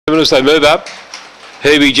as they move up.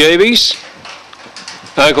 Heebie Jeebies,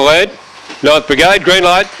 Uncle Ed, 9th Brigade, green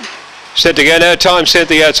light, set to go now, time set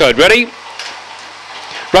the outside, ready?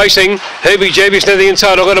 Racing, Heebie Jeebies near the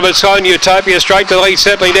inside, a little bit slow, Utopia straight to the lead,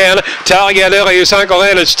 settling down. Tailing out early is Uncle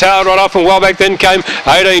Ed, it's tailed right off and well back, then came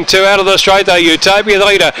 18-2 out of the straight though. Utopia the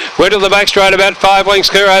leader, went to the back straight, about 5 lengths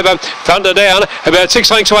clear over, Thunder down, about 6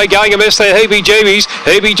 lengths away, going a miss there, Heebie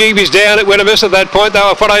Jeebies down, it went a miss at that point, they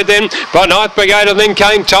were followed then by 9th Brigade, and then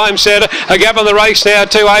came time set, a gap on the race now,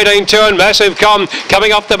 18-2 and Massive Com,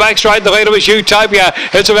 coming off the back straight, the leader was Utopia,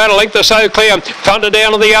 it's about a length or so clear, Thunder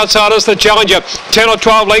down on the outside as the challenger, 10 or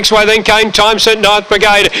 12 lengths away, then came time set 9th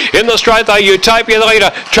Brigade in the straight though. Utopia the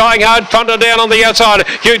leader, trying hard, Thunder down on the outside,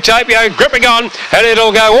 Utopia gripping on, and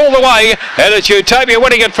it'll go all the way, and it's Utopia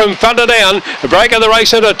winning it from Thunder down. The break of the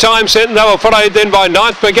race into time set, and they were followed then by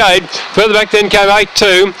 9th Brigade. Further back then came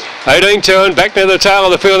 8-2, 18-2, and back near the tail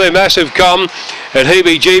of the field there, Massive Com, and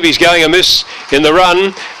Heebie Jeebies going a miss in the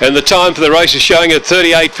run, and the time for the race is showing at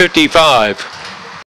 38.55.